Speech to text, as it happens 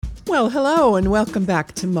Well, hello and welcome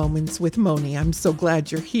back to Moments with Moni. I'm so glad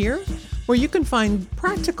you're here, where you can find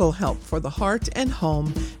practical help for the heart and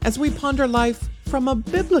home as we ponder life from a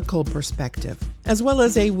biblical perspective, as well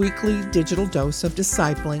as a weekly digital dose of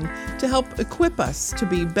discipling to help equip us to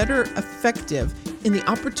be better effective in the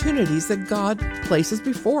opportunities that God places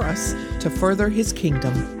before us to further His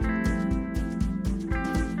kingdom.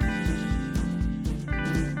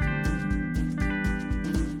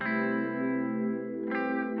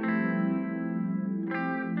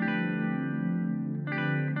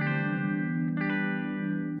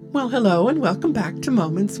 Well, hello and welcome back to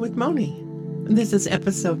Moments with Moni. This is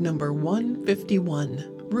episode number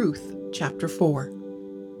 151, Ruth, chapter 4.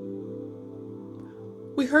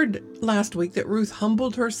 We heard last week that Ruth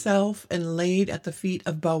humbled herself and laid at the feet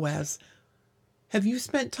of Boaz. Have you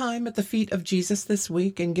spent time at the feet of Jesus this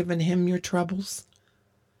week and given him your troubles?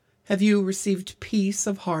 Have you received peace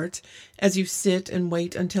of heart as you sit and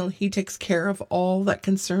wait until he takes care of all that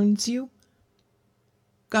concerns you?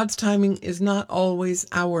 God's timing is not always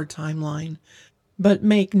our timeline, but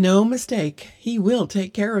make no mistake, He will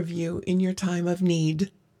take care of you in your time of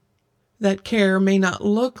need. That care may not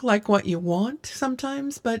look like what you want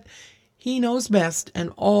sometimes, but He knows best,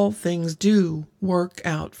 and all things do work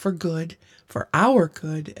out for good, for our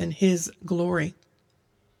good and His glory.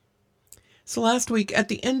 So last week, at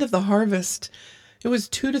the end of the harvest, it was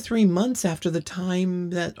 2 to 3 months after the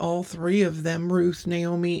time that all three of them, Ruth,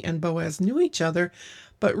 Naomi, and Boaz, knew each other,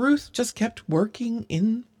 but Ruth just kept working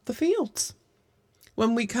in the fields.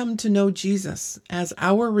 When we come to know Jesus as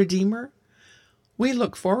our Redeemer, we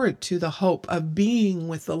look forward to the hope of being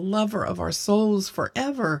with the lover of our souls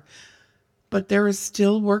forever. But there is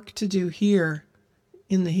still work to do here,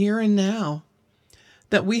 in the here and now,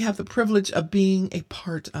 that we have the privilege of being a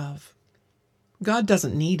part of. God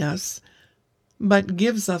doesn't need us, but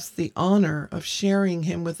gives us the honor of sharing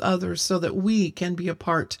Him with others so that we can be a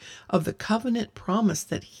part of the covenant promise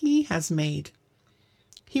that He has made.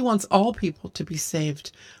 He wants all people to be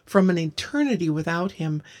saved from an eternity without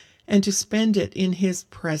Him and to spend it in His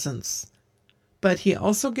presence. But He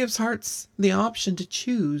also gives hearts the option to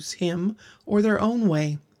choose Him or their own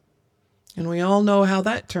way. And we all know how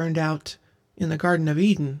that turned out in the Garden of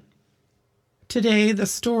Eden. Today, the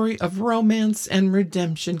story of romance and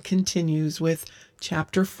redemption continues with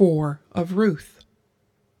chapter 4 of Ruth.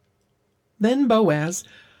 Then Boaz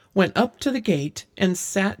went up to the gate and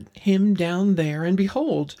sat him down there, and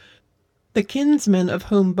behold, the kinsman of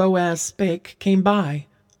whom Boaz spake came by,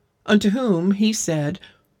 unto whom he said,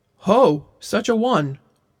 Ho, such a one!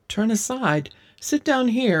 Turn aside, sit down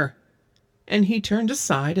here. And he turned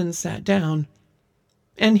aside and sat down.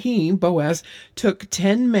 And he, Boaz, took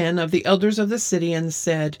 10 men of the elders of the city and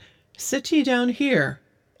said, Sit ye down here.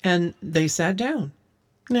 And they sat down.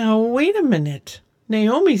 Now, wait a minute.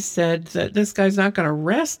 Naomi said that this guy's not going to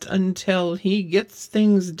rest until he gets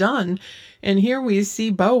things done. And here we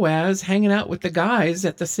see Boaz hanging out with the guys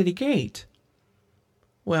at the city gate.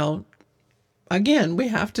 Well, again, we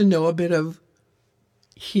have to know a bit of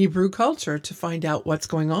Hebrew culture to find out what's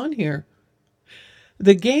going on here.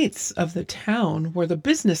 The gates of the town were the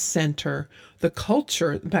business center, the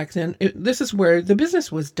culture back then. This is where the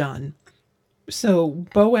business was done. So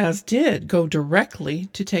Boaz did go directly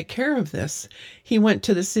to take care of this. He went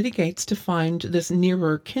to the city gates to find this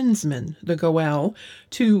nearer kinsman, the Goel,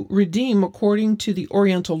 to redeem according to the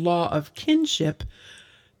Oriental law of kinship,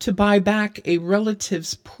 to buy back a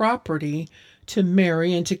relative's property, to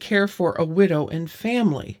marry and to care for a widow and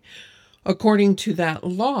family. According to that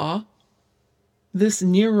law, this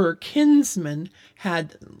nearer kinsman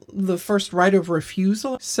had the first right of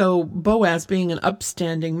refusal, so Boaz, being an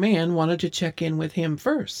upstanding man, wanted to check in with him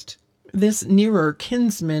first. This nearer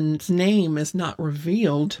kinsman's name is not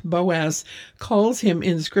revealed. Boaz calls him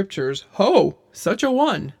in scriptures, Ho, such a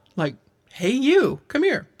one, like, hey you, come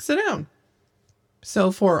here, sit down.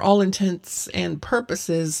 So for all intents and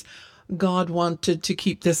purposes, God wanted to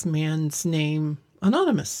keep this man's name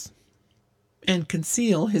anonymous and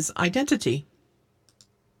conceal his identity.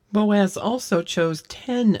 Boaz also chose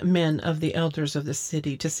 10 men of the elders of the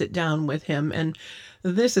city to sit down with him, and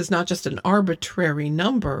this is not just an arbitrary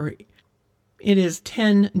number. It is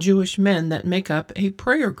 10 Jewish men that make up a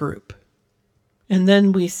prayer group. And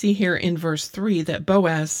then we see here in verse 3 that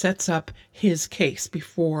Boaz sets up his case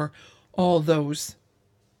before all those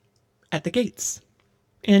at the gates.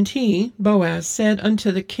 And he, Boaz, said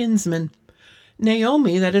unto the kinsman,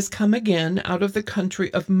 Naomi, that is come again out of the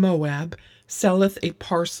country of Moab, selleth a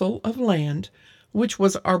parcel of land, which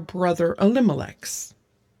was our brother Elimelech's.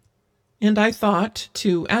 And I thought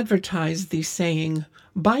to advertise thee, saying,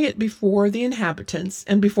 Buy it before the inhabitants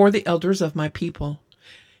and before the elders of my people.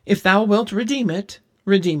 If thou wilt redeem it,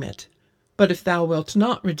 redeem it. But if thou wilt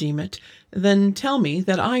not redeem it, then tell me,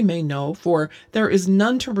 that I may know, for there is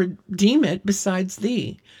none to redeem it besides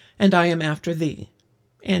thee, and I am after thee.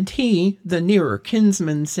 And he, the nearer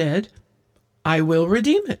kinsman, said, I will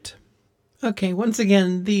redeem it. Okay, once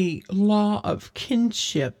again, the law of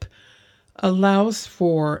kinship allows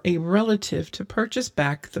for a relative to purchase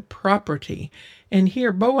back the property. And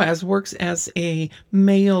here Boaz works as a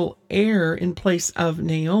male heir in place of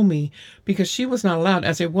Naomi, because she was not allowed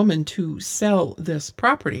as a woman to sell this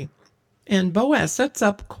property. And Boaz sets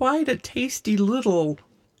up quite a tasty little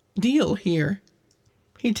deal here.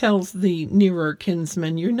 He tells the nearer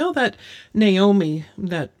kinsman, you know that Naomi,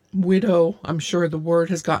 that widow, I'm sure the word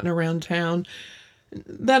has gotten around town,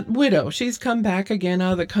 that widow, she's come back again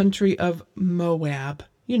out of the country of Moab.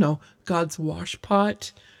 You know, God's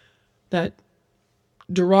washpot, that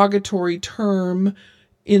derogatory term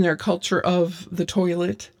in their culture of the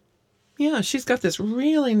toilet. Yeah, she's got this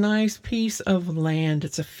really nice piece of land.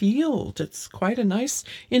 It's a field. It's quite a nice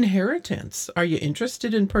inheritance. Are you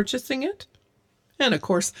interested in purchasing it? And of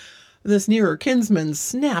course, this nearer kinsman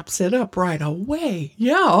snaps it up right away.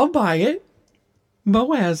 Yeah, I'll buy it.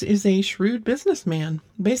 Boaz is a shrewd businessman.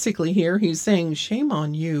 Basically here he's saying, shame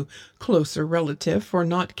on you, closer relative, for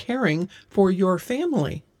not caring for your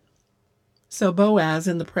family. So Boaz,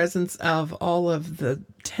 in the presence of all of the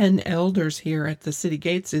 10 elders here at the city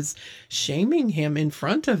gates, is shaming him in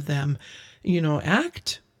front of them.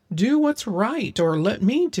 Do what's right, or let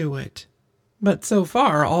me do it. But so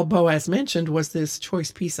far, all Boaz mentioned was this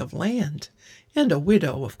choice piece of land, and a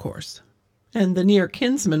widow, of course. And the near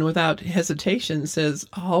kinsman, without hesitation, says,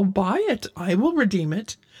 I'll buy it. I will redeem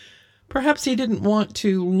it. Perhaps he didn't want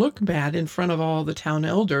to look bad in front of all the town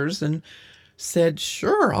elders and said,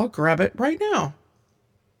 sure, I'll grab it right now.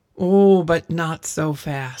 Oh, but not so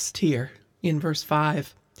fast here in verse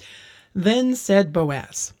 5. Then said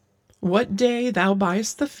Boaz, what day thou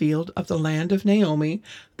buyest the field of the land of Naomi,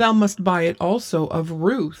 thou must buy it also of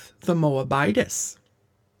Ruth the Moabitess.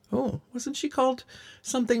 Oh, wasn't she called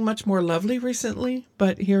something much more lovely recently?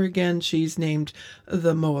 But here again she's named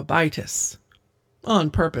the Moabitess.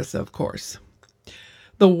 On purpose, of course.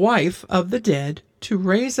 The wife of the dead, to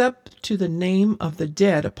raise up to the name of the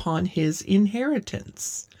dead upon his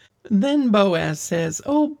inheritance. Then Boaz says,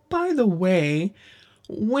 oh, by the way,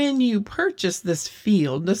 when you purchase this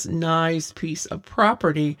field, this nice piece of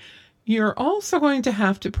property, you're also going to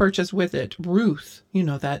have to purchase with it Ruth,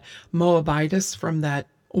 that Moabitess from that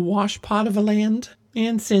washpot of a land.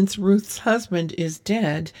 And since Ruth's husband is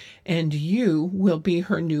dead and you will be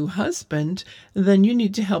her new husband, then you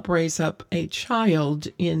need to help raise up a child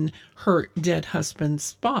in her dead husband's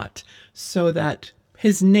spot so that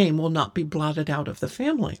his name will not be blotted out of the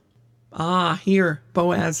family. Here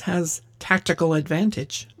Boaz has tactical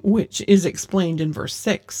advantage, which is explained in verse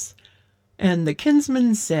 6. And the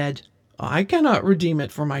kinsman said, I cannot redeem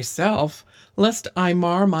it for myself, lest I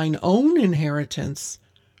mar mine own inheritance.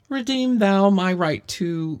 Redeem thou my right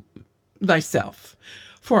to thyself,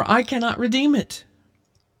 for I cannot redeem it.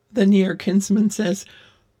 The near kinsman says,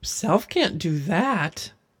 self can't do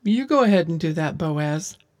that. You go ahead and do that,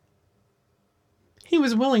 Boaz. He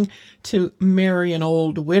was willing to marry an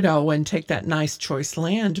old widow and take that nice choice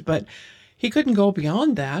land, but he couldn't go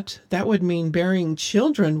beyond that. That would mean bearing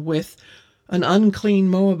children with an unclean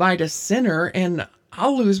Moabitess sinner, and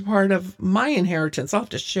I'll lose part of my inheritance. I'll have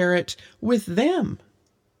to share it with them.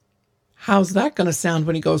 How's that going to sound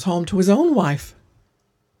when he goes home to his own wife?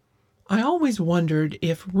 I always wondered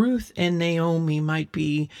if Ruth and Naomi might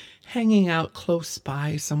be hanging out close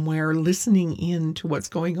by somewhere, listening in to what's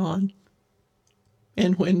going on.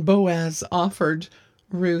 And when Boaz offered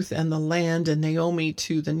Ruth and the land and Naomi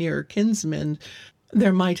to the nearer kinsman,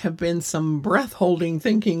 there might have been some breath-holding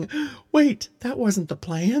thinking, wait, that wasn't the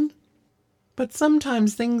plan. But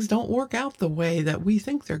sometimes things don't work out the way that we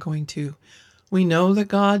think they're going to. We know that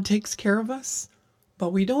God takes care of us,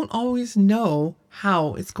 but we don't always know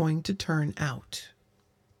how it's going to turn out.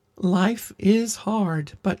 Life is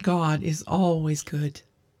hard, but God is always good.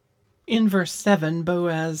 In verse 7,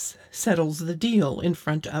 Boaz settles the deal in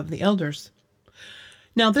front of the elders.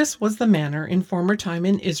 Now this was the manner in former time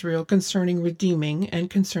in Israel concerning redeeming and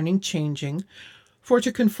concerning changing. For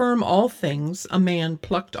to confirm all things, a man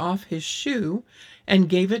plucked off his shoe and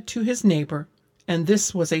gave it to his neighbor, and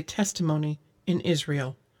this was a testimony in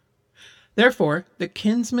Israel. Therefore the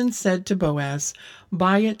kinsman said to Boaz,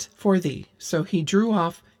 buy it for thee. So he drew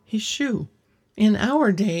off his shoe. In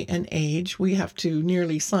our day and age, we have to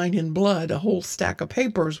nearly sign in blood a whole stack of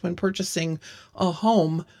papers when purchasing a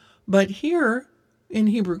home. But here in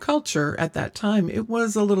Hebrew culture at that time, it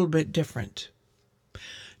was a little bit different.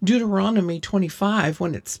 Deuteronomy 25,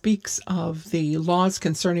 when it speaks of the laws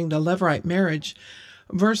concerning the Levirate marriage,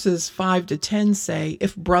 verses 5 to 10 say,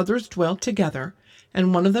 "If brothers dwell together,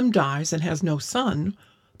 and one of them dies and has no son,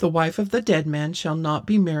 the wife of the dead man shall not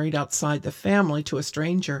be married outside the family to a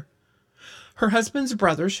stranger. Her husband's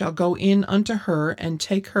brother shall go in unto her and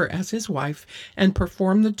take her as his wife, and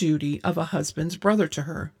perform the duty of a husband's brother to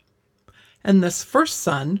her. And this first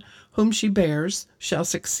son, whom she bears, shall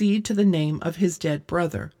succeed to the name of his dead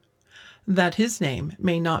brother, that his name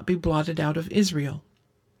may not be blotted out of Israel.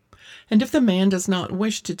 And if the man does not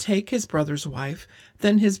wish to take his brother's wife,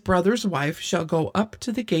 then his brother's wife shall go up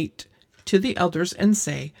to the gate to the elders and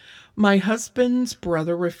say, My husband's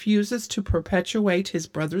brother refuses to perpetuate his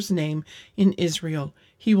brother's name in Israel.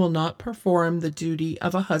 He will not perform the duty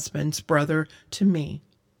of a husband's brother to me.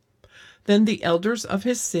 Then the elders of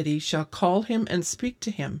his city shall call him and speak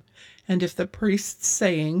to him. And if the priest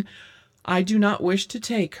saying, I do not wish to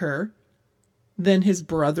take her, then his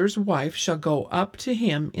brother's wife shall go up to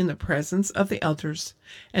him in the presence of the elders,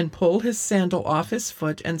 and pull his sandal off his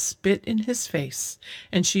foot, and spit in his face.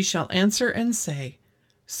 And she shall answer and say,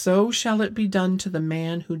 So shall it be done to the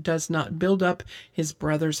man who does not build up his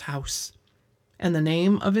brother's house. And the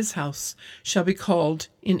name of his house shall be called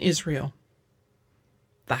in Israel,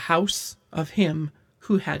 the house of him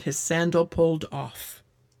who had his sandal pulled off."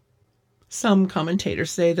 Some commentators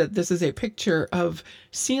say that this is a picture of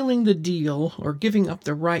sealing the deal or giving up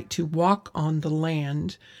the right to walk on the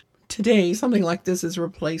land. Today, something like this is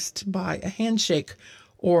replaced by a handshake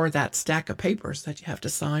or that stack of papers that you have to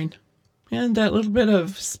sign. And that little bit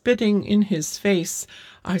of spitting in his face,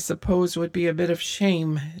 I suppose, would be a bit of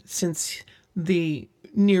shame, since the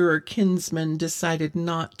nearer kinsman decided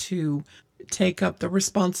not to take up the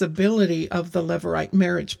responsibility of the Levirate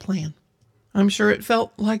marriage plan. I'm sure it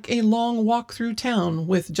felt like a long walk through town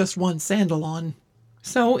with just one sandal on.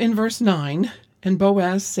 So in verse 9, And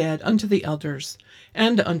Boaz said unto the elders,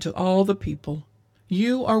 and unto all the people,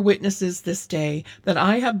 You are witnesses this day that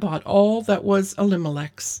I have bought all that was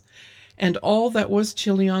Elimelech's, and all that was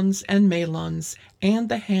Chilion's and Mahlon's, and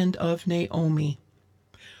the hand of Naomi.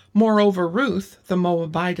 Moreover, Ruth, the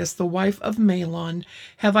Moabitess, the wife of Mahlon,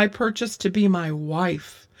 have I purchased to be my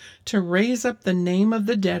wife, to raise up the name of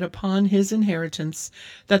the dead upon his inheritance,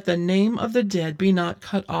 that the name of the dead be not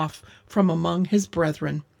cut off from among his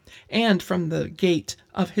brethren, and from the gate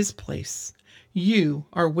of his place. You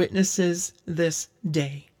are witnesses this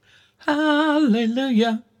day.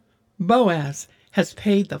 Hallelujah! Boaz has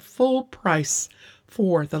paid the full price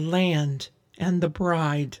for the land and the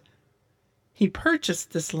bride. He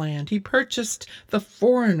purchased this land. He purchased the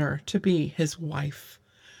foreigner to be his wife.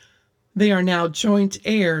 They are now joint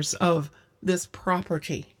heirs of this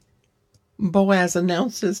property. Boaz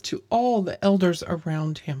announces to all the elders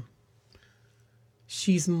around him,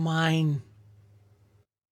 She's mine.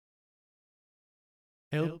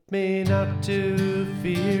 Help me not to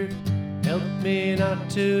fear, help me not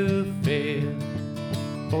to fail,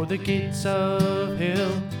 for the gates of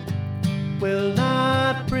hell will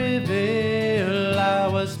not prevail. I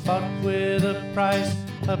was bought with a price,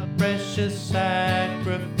 a precious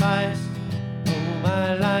sacrifice. Oh,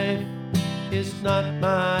 my life is not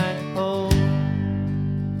my own.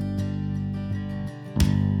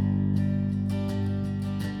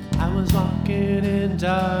 I was walking in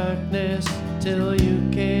darkness till you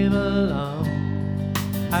came along.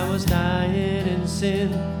 I was dying in sin,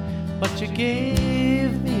 but you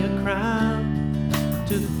gave me a crown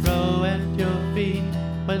to throw at your feet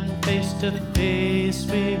when face to face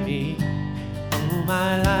we meet. Oh,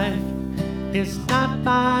 my life is not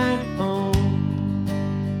my own.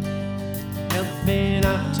 Help me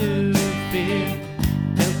not to fear,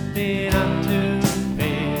 help me not to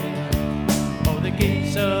fear, for the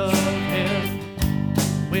gates of hell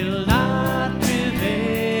will not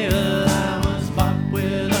prevail. I was bought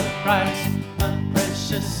with a price, a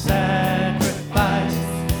precious sacrifice.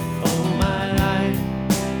 Oh, my life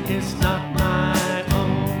is not my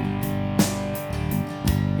own.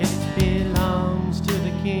 It belongs to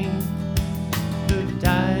the King who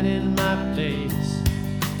died in my place.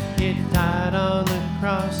 He died on the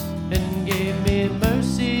cross and gave me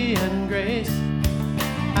mercy and grace.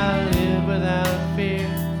 I live without fear,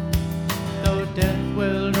 no death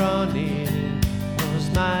will draw near, 'cause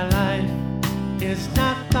my life is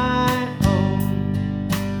not my own.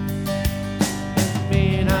 Help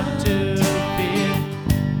me not to fear,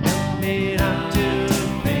 help me not to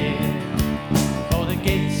fear, for the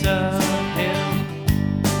gates of hell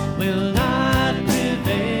will not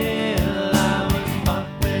prevail. I was bought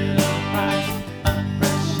with a price, a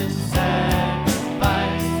precious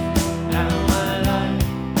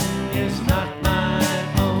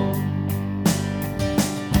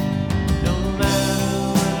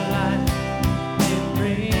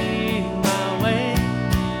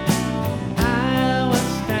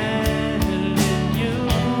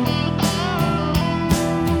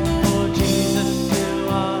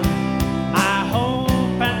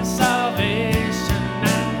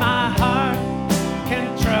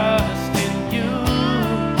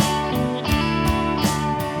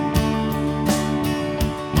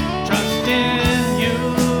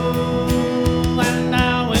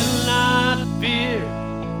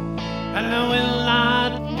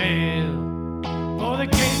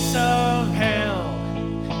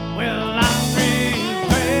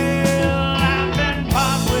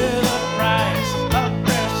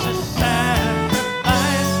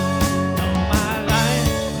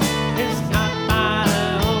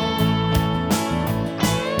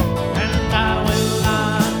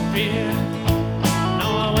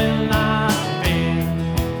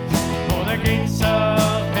gates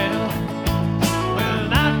of hell will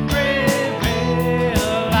not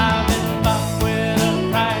prevail. I've been bought with a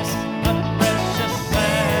price, a precious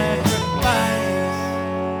sacrifice.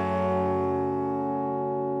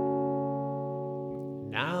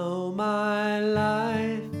 Now my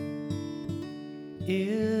life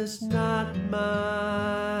is not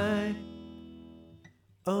my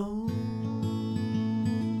own.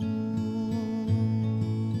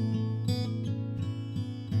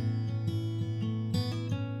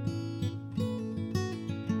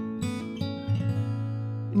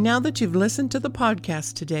 Now that you've listened to the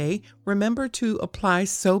podcast today, remember to apply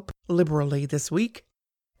soap liberally this week.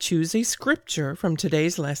 Choose a scripture from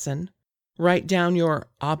today's lesson. Write down your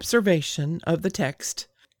observation of the text.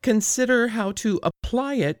 Consider how to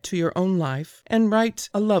apply it to your own life, and write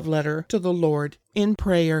a love letter to the Lord in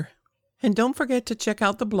prayer. And don't forget to check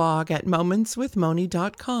out the blog at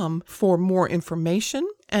momentswithmoni.com for more information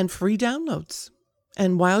and free downloads.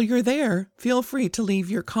 And while you're there, feel free to leave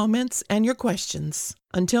your comments and your questions.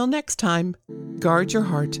 Until next time, guard your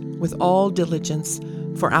heart with all diligence,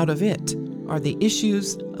 for out of it are the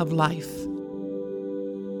issues of life.